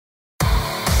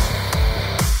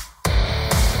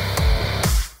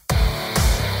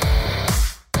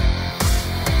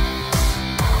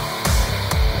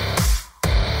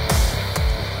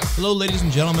Hello, ladies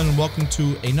and gentlemen, and welcome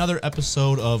to another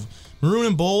episode of Maroon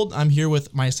and Bold. I'm here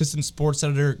with my assistant sports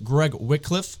editor, Greg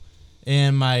Whitcliffe,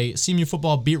 and my CMU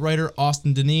football beat writer,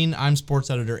 Austin Deneen. I'm sports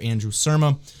editor, Andrew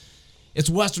Surma. It's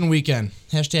Western weekend.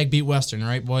 Hashtag beat Western,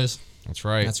 right, boys? That's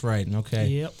right. That's right. Okay.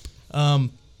 Yep.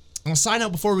 On a side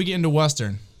note, before we get into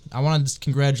Western, I want to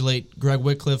congratulate Greg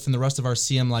Whitcliffe and the rest of our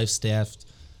CM Life staff,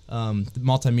 the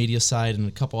multimedia side, and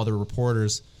a couple other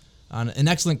reporters on an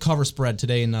excellent cover spread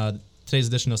today in today's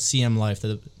edition of CM Life,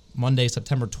 the Monday,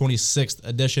 September 26th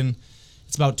edition.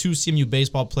 It's about two CMU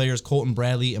baseball players, Colton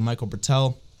Bradley and Michael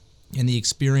Bertel, and the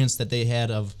experience that they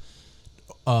had of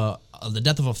the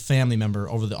death of a family member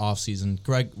over the offseason.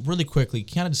 Greg, really quickly,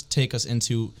 kind of just take us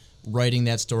into writing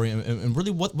that story and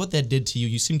really what that did to you.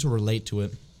 You seem to relate to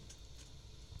it.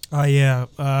 Yeah.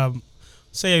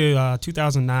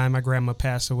 2009, my grandma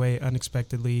passed away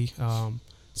unexpectedly.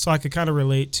 So I could kind of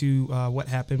relate to what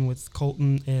happened with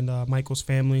Colton and Michael's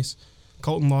families.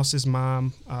 Colton lost his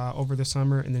mom over the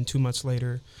summer, and then 2 months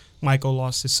later, Michael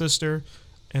lost his sister.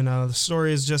 And the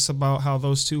story is just about how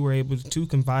those two were able to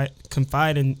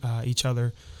confide in each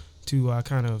other to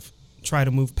kind of try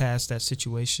to move past that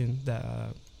situation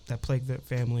that plagued their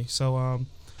family. So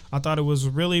I thought it was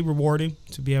really rewarding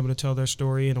to be able to tell their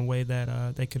story in a way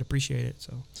that they could appreciate it.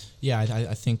 So yeah,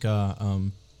 I think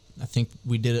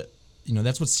we did it. You know,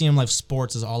 that's what CM Life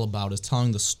Sports is all about, is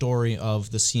telling the story of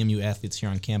the CMU athletes here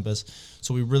on campus.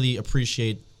 So we really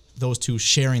appreciate those two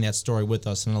sharing that story with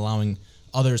us and allowing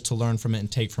others to learn from it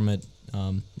and take from it.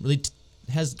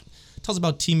 Tells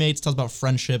about teammates, tells about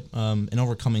friendship, and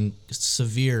overcoming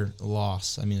severe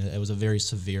loss. I mean, it was a very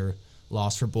severe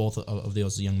loss for both of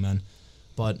those young men.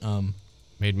 But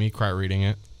made me cry reading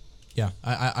it. Yeah,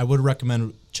 I would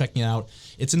recommend checking it out.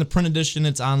 It's in the print edition.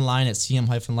 It's online at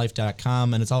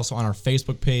cm-life.com, and it's also on our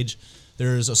Facebook page.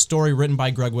 There's a story written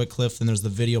by Greg Whitcliffe, and there's the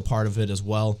video part of it as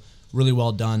well. Really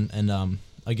well done. And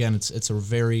again, it's a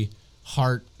very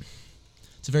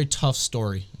tough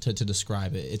story to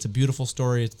describe. It's a beautiful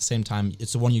story. At the same time,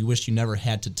 it's the one you wish you never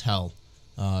had to tell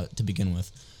to begin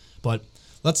with. But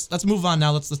let's move on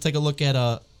now. Let's take a look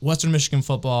at Western Michigan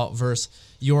football versus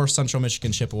your Central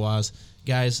Michigan Chippewas.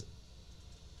 Guys,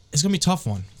 it's going to be a tough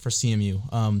one for CMU.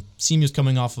 CMU's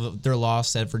coming off of their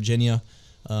loss at Virginia.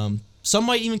 Some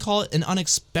might even call it an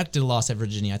unexpected loss at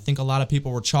Virginia. I think a lot of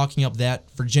people were chalking up that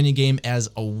Virginia game as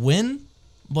a win,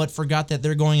 but forgot that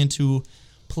they're going into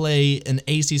play an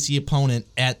ACC opponent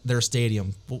at their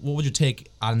stadium. What would you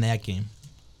take on that game?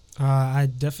 I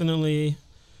definitely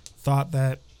thought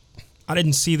that I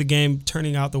didn't see the game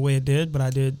turning out the way it did, but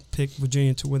I did pick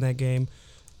Virginia to win that game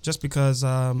just because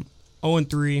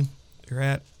 0-3,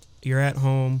 you're at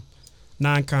home,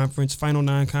 final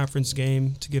non-conference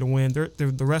game to get a win.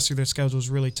 The rest of their schedule is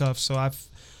really tough, so I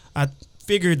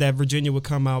figured that Virginia would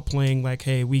come out playing like,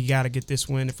 hey, we got to get this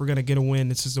win. If we're going to get a win,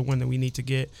 this is the one that we need to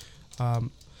get.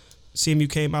 CMU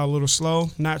came out a little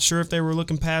slow. Not sure if they were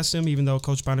looking past them, even though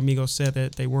Coach Bonamigo said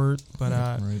that they weren't.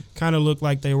 But kind of looked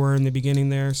like they were in the beginning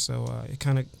there. So it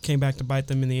kind of came back to bite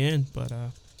them in the end. But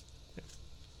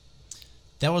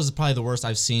that was probably the worst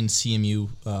I've seen CMU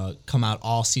come out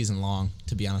all season long,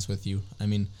 to be honest with you. I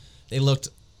mean, they looked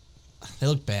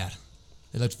bad.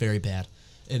 They looked very bad.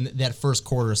 In that first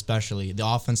quarter especially, the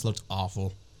offense looked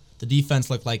awful. The defense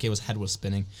looked like his head was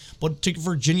spinning. But to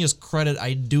Virginia's credit,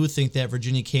 I do think that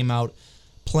Virginia came out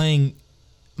playing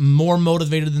more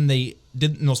motivated than they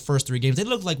did in those first three games. They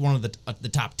looked like one of the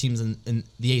top teams in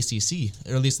the ACC,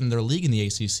 or at least in their league in the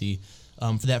ACC,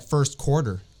 for that first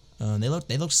quarter. They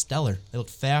looked stellar. They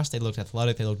looked fast. They looked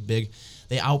athletic. They looked big.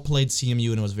 They outplayed CMU,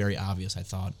 and it was very obvious, I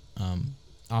thought.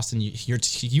 Austin,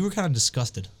 you were kind of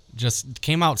disgusted. Just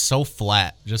came out so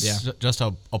flat. Just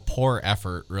a poor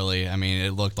effort, really. I mean,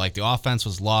 it looked like the offense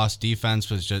was lost. Defense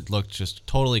looked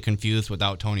totally confused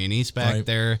without Tony Anise back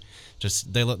there.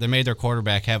 Just they made their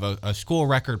quarterback have a school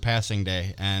record passing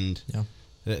day, and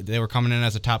they were coming in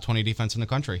as a top 20 defense in the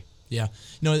country. Yeah.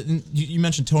 You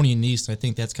mentioned Tony Anise. I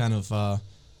think that's kind of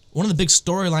one of the big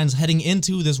storylines heading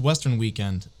into this Western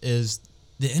weekend is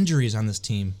the injuries on this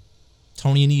team.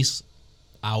 Tony Anise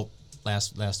out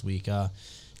last week.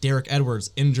 Derek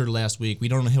Edwards injured last week. We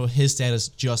don't know his status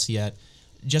just yet.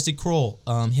 Jesse Kroll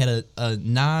had a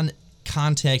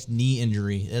non-contact knee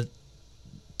injury.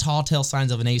 Tall tale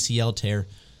signs of an ACL tear.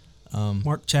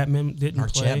 Mark Chapman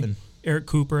didn't play. Eric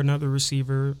Cooper, another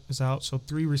receiver, is out. So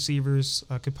 3 receivers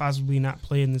could possibly not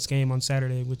play in this game on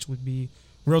Saturday, which would be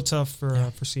real tough for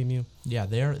CMU. Yeah,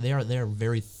 they are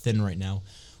very thin right now.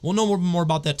 We'll know more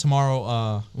about that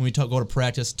tomorrow when we go to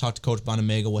practice, talk to Coach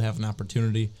Bonamega. We'll have an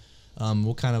opportunity. I'm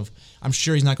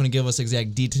sure he's not going to give us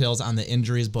exact details on the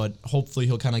injuries, but hopefully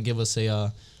he'll kind of give us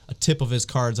a a tip of his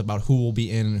cards about who will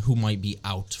be in and who might be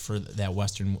out for that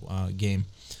Western game.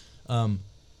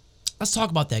 Let's talk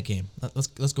about that game.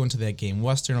 Let's go into that game.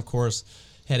 Western, of course,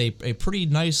 had a pretty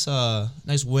nice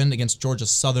win against Georgia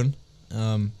Southern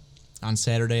on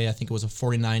Saturday. I think it was a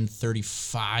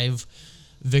 49-35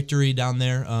 victory down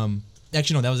there.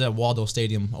 Actually, no, that was at Waldo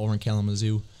Stadium over in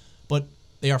Kalamazoo. But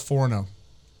they are 4-0.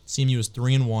 CMU is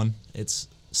 3-1. It's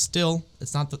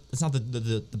not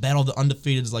the battle of the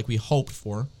undefeateds like we hoped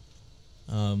for.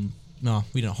 No,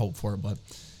 we didn't hope for it, but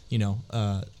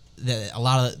that a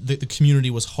lot of the community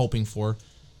was hoping for.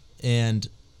 And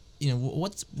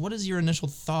what is your initial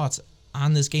thoughts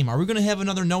on this game? Are we going to have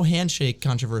another no handshake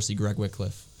controversy, Greg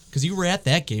Wycliffe? Because you were at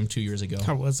that game 2 years ago.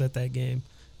 I was at that game.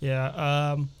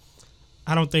 Yeah.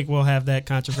 I don't think we'll have that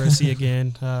controversy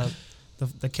again.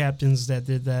 The captains that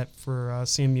did that for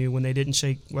CMU when they didn't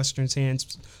shake Western's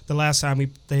hands the last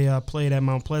time they played at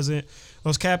Mount Pleasant,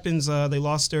 those captains, they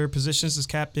lost their positions as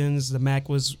captains. The MAC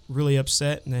was really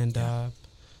upset, and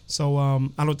so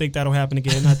I don't think that'll happen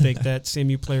again. I think that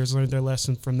CMU players learned their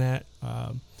lesson from that.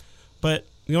 But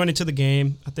going into the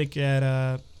game, I think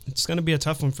that it's going to be a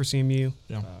tough one for CMU.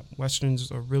 Yeah.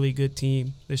 Western's a really good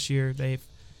team this year. They've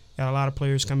got a lot of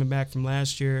players coming back from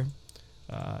last year,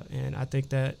 and I think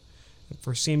that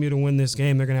for CMU to win this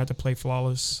game, they're going to have to play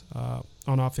flawless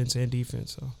on offense and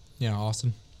defense. So. Yeah,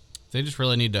 Austin. They just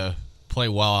really need to play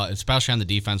well, especially on the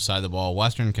defense side of the ball.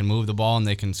 Western can move the ball, and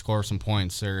they can score some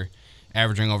points. They're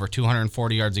averaging over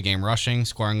 240 yards a game rushing,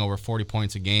 scoring over 40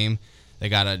 points a game. They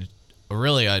got a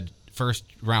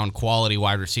first-round quality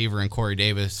wide receiver in Corey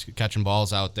Davis catching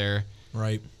balls out there.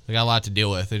 Right. They got a lot to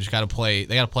deal with. They just got to play.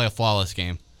 They got to play a flawless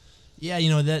game. Yeah,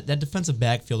 that defensive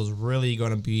backfield is really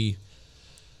going to be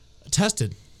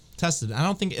tested. I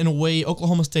don't think, in a way,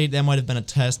 Oklahoma State, that might have been a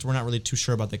test. We're not really too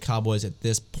sure about the Cowboys at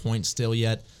this point still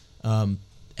yet.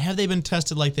 Have they been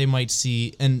tested like they might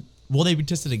see, and will they be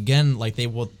tested again like they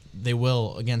will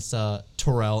against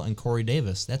Terrell and Corey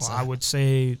Davis? I would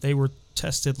say they were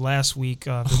tested last week.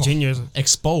 Virginia's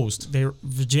exposed.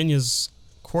 Virginia's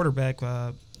quarterback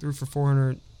threw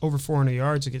for over 400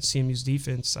 yards against CMU's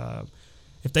defense.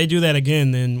 If they do that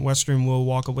again, then Western will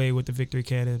walk away with the victory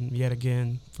cannon yet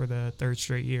again for the third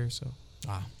straight year. So,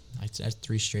 that's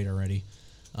 3 straight already.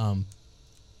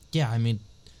 Yeah, I mean,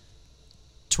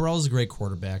 Terrell's a great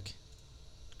quarterback.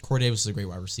 Corey Davis is a great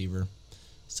wide receiver.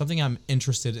 Something I'm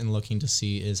interested in looking to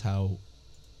see is how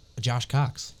Josh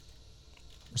Cox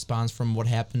responds from what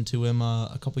happened to him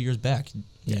a couple years back.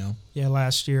 Yeah,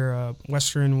 last year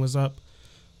Western was up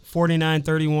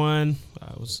 49-31.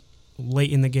 It was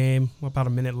late in the game, about a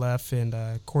minute left, and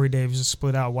Corey Davis just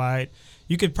split out wide.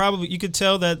 You could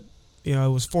tell that it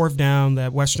was 4th down,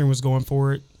 that Western was going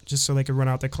for it just so they could run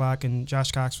out the clock, and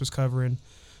Josh Cox was covering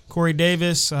Corey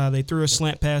Davis. They threw a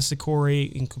slant pass to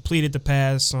Corey and completed the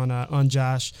pass on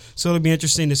Josh. So it'll be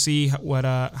interesting to see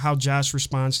how Josh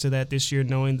responds to that this year,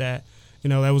 knowing that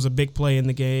that was a big play in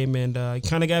the game, and he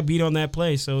kind of got beat on that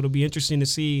play. So it'll be interesting to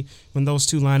see when those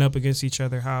two line up against each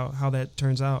other how that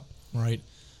turns out. Right.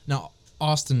 Now,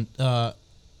 Austin,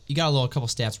 you got a couple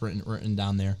stats written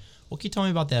down there. What can you tell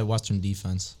me about that Western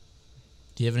defense?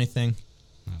 Do you have anything?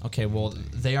 Okay, well,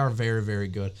 they are very, very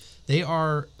good. They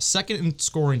are 2nd in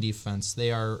scoring defense.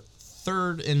 They are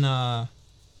 3rd in they are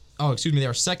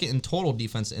 2nd in total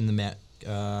defense in the MAC.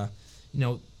 They're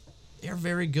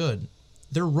very good.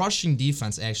 Their rushing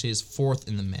defense actually is 4th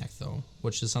in the MAC, though,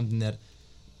 which is something that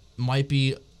might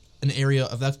be an area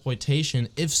of exploitation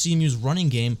if CMU's running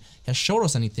game has showed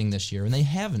us anything this year, and they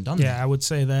haven't done that. Yeah, I would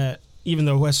say that even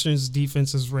though Western's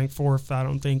defense is ranked 4th, I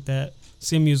don't think that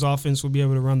CMU's offense will be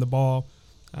able to run the ball.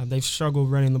 They've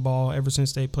struggled running the ball ever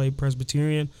since they played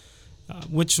Presbyterian,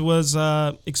 which was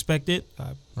expected.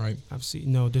 Right. Obviously,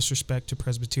 no disrespect to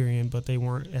Presbyterian, but they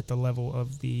weren't at the level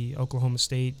of the Oklahoma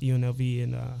State,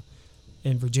 UNLV,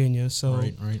 and Virginia. So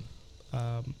right.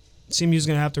 CMU's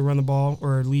going to have to run the ball,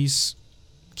 or at least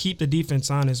keep the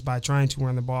defense honest by trying to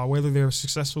run the ball, whether they're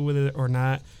successful with it or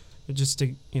not, just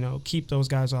to keep those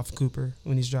guys off of Cooper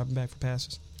when he's dropping back for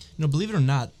passes. Believe it or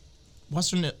not,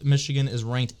 Western Michigan is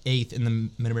ranked 8th in the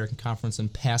Mid-American Conference in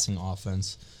passing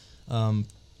offense.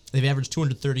 They've averaged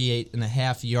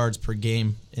 238.5 yards per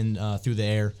game through the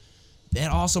air.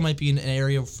 That also might be an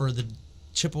area for the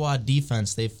Chippewa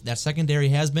defense. That secondary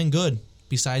has been good.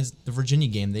 Besides the Virginia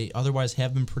game, they otherwise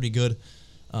have been pretty good.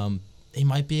 They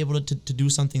might be able to do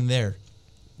something there.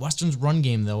 Western's run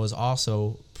game, though, is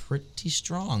also pretty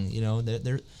strong.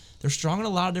 They're strong in a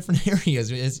lot of different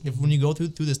areas. When you go through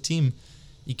this team,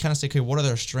 you kind of say, okay, what are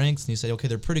their strengths? And you say, okay,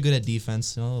 they're pretty good at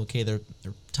defense. Okay, they're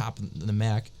top in the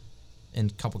MAC in a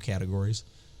couple categories.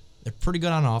 They're pretty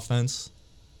good on offense.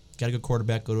 got a good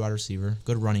quarterback, good wide receiver,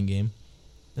 good running game.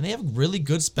 And they have really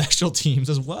good special teams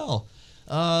as well.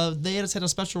 They just had a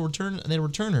special return. They had a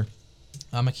returner.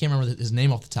 I can't remember his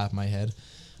name off the top of my head,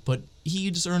 but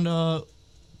he just earned a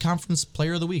conference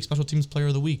player of the week, special teams player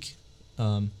of the week.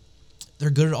 They're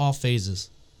good at all phases.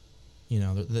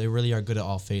 They really are good at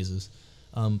all phases.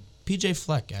 PJ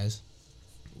Fleck, guys.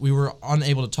 We were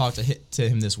unable to talk to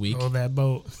him this week. Row that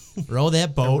boat. Row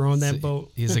that boat. Row that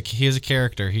boat. He's a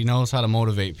character. He knows how to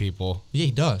motivate people. Yeah,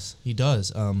 he does. He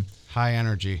does. High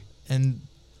energy. And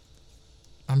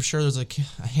I'm sure there's a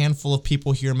handful of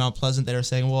people here in Mount Pleasant that are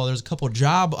saying, well, there's a couple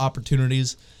job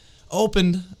opportunities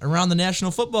opened around the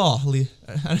National Football League,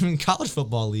 College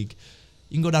Football League.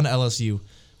 You can go down to LSU.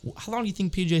 How long do you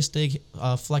think PJ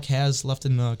Fleck has left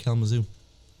in Kalamazoo?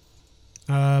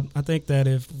 I think that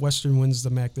if Western wins the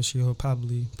MAC this year, he'll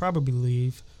probably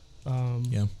leave.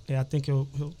 Yeah, I think he'll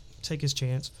take his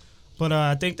chance. But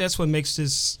I think that's what makes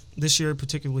this year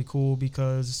particularly cool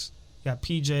because you got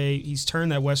PJ. He's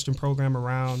turned that Western program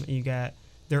around, and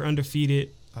they're undefeated.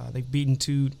 They've beaten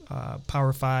 2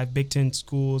 Power 5 Big Ten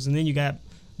schools, and then you got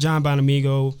John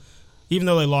Bonamigo. Even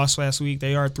though they lost last week,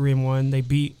 they are 3-1. They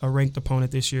beat a ranked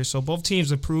opponent this year, so both teams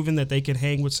have proven that they could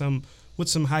hang with some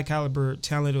high caliber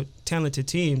talented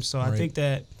teams. So I think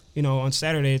that on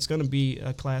Saturday it's going to be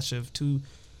a clash of two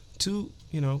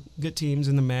good teams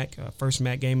in the MAC, first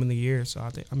MAC game of the year. So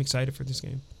I'm excited for this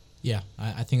game. Yeah,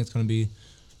 I think it's going to be.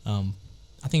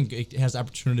 I think it has the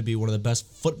opportunity to be one of the best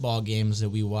football games that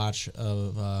we watch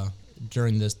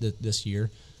during this year.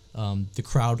 The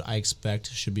crowd, I expect,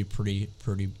 should be pretty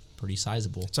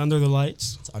sizable. It's under the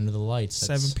lights.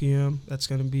 7 p.m. That's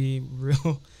going to be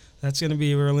real. That's going to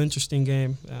be a real interesting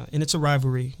game, and it's a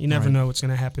rivalry. You never know what's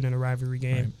going to happen in a rivalry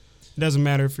game. Right. It doesn't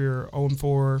matter if you're 0-4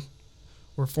 or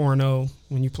 4-0.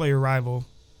 When you play your rival,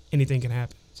 anything can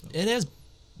happen. So. It has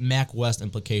MAC West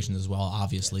implications as well,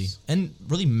 obviously, and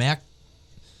really MAC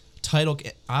title,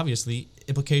 obviously,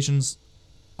 implications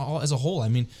all as a whole. I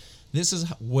mean, this is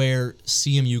where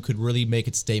CMU could really make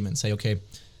its statement and say, okay,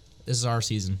 this is our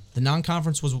season. The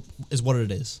non-conference is what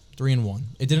it is, 3-1.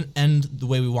 It didn't end the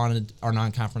way we wanted our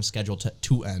non-conference schedule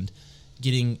to end,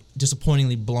 getting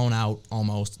disappointingly blown out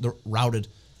almost, routed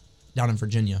down in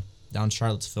Virginia, down in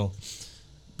Charlottesville.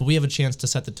 But we have a chance to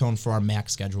set the tone for our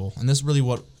MAC schedule, and this is really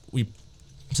what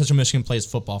Central Michigan plays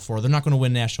football for. They're not going to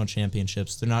win national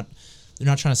championships. They're not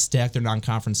trying to stack their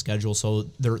non-conference schedule so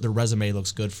their resume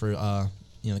looks good for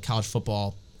the college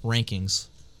football rankings.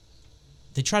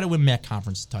 They try to win MAC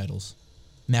conference titles,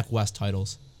 MAC West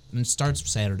titles, and it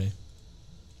starts Saturday.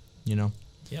 Yep.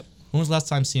 When was the last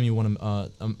time CMU won a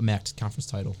MAC conference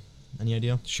title? Any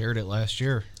idea? Shared it last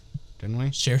year, didn't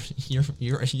we?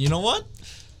 You know what?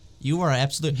 You are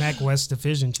absolutely MAC West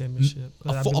Division Championship.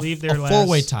 I believe their last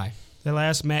 4-way tie. Their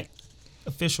last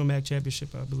official MAC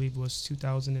championship, I believe, was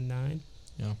 2009.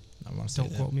 Yeah, I want to say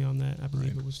Don't quote me on that. I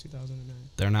believe it was 2009.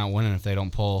 They're not winning if they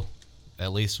don't pull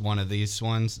at least one of these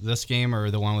ones, this game or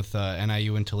the one with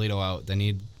NIU and Toledo out. They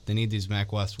need these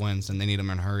MAC West wins, and they need them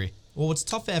in a hurry. Well, what's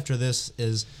tough after this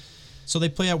is, so they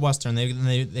play at Western.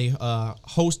 They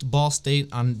host Ball State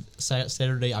on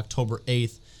Saturday, October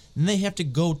 8th. Then they have to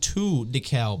go to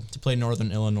DeKalb to play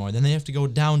Northern Illinois. Then they have to go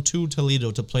down to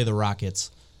Toledo to play the Rockets.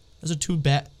 Those are 2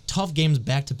 tough games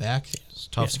back-to-back. It's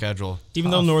a tough schedule.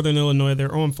 Even though Northern Illinois, they're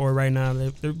 0-4 right now.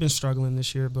 They've been struggling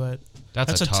this year, but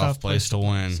that's a tough place to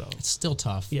win. So. It's still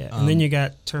tough. Yeah, and then you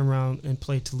got turn around and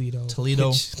play Toledo.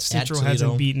 Which Central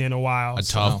hasn't beaten in a while. A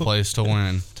tough place to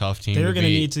win. Tough team. They're going to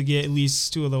need to get at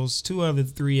least 2 of the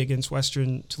 3 against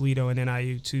Western, Toledo, and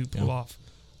NIU to pull off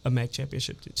a MAC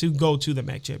championship, to go to the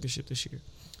MAC championship this year.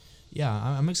 Yeah,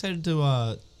 I'm excited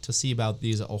to see about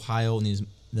these Ohio and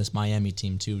this Miami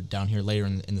team too down here later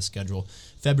in the schedule.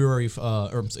 November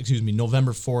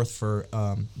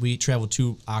 4th we travel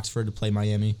to Oxford to play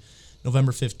Miami.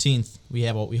 November 15th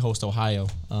we host Ohio.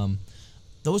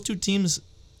 Those 2 teams,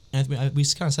 and we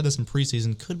kind of said this in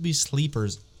preseason, could be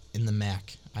sleepers in the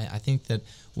MAC. I think that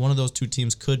one of those 2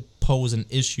 teams could pose an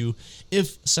issue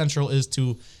if Central is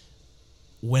to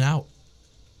win out.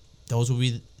 Those will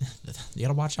be, you got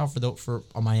to watch out for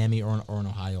a Miami or an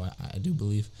Ohio. I do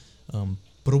believe.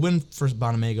 But a win for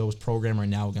Bonamigo's program right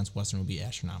now against Western would be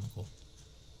astronomical.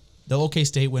 The OK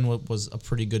State win was a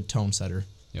pretty good tone setter.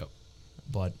 Yep.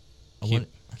 But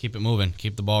keep it moving.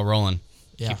 Keep the ball rolling.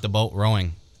 Yeah. Keep the boat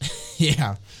rowing.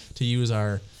 Yeah, to use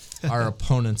our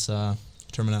opponent's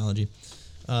terminology.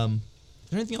 Is there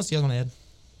anything else you guys want to add?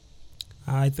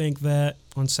 I think that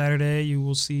on Saturday you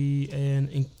will see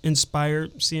an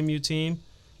inspired CMU team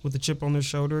with a chip on their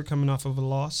shoulder coming off of a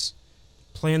loss,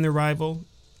 playing their rival.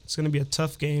 It's going to be a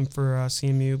tough game for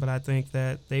CMU, but I think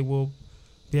that they will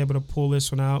be able to pull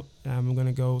this one out. I'm going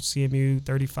to go CMU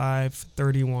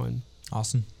 35-31.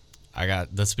 Austin? I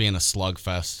got this being a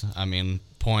slugfest. I mean,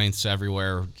 points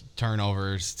everywhere,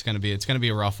 turnovers. It's gonna be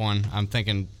a rough one. I'm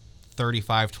thinking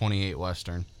 35-28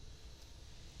 Western.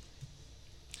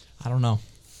 I don't know.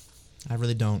 I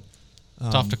really don't.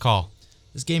 Tough to call.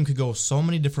 This game could go so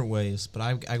many different ways, but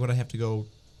I'm going to have to go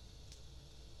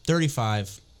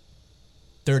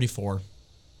 35-34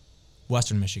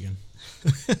 Western Michigan.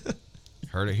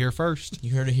 Heard it here first.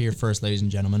 You heard it here first, ladies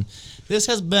and gentlemen. This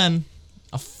has been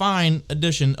a fine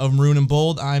edition of Maroon and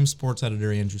Bold. I'm sports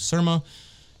editor Andrew Surma,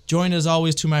 joined as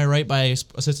always to my right by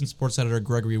assistant sports editor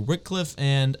Gregory Whitcliffe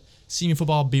and CMU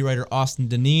football beat writer Austin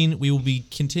Deneen. We will be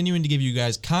continuing to give you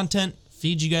guys content,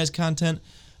 feed you guys content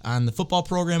on the football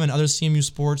program and other CMU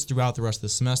sports throughout the rest of the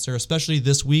semester, especially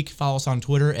this week. Follow us on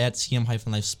Twitter at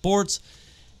CM-Life Sports,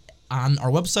 on our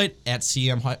website at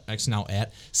cm-life.com.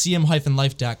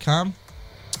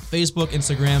 Facebook,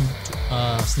 Instagram,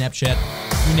 Snapchat,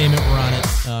 you name it, we're on it.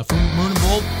 For Maroon and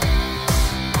Bold,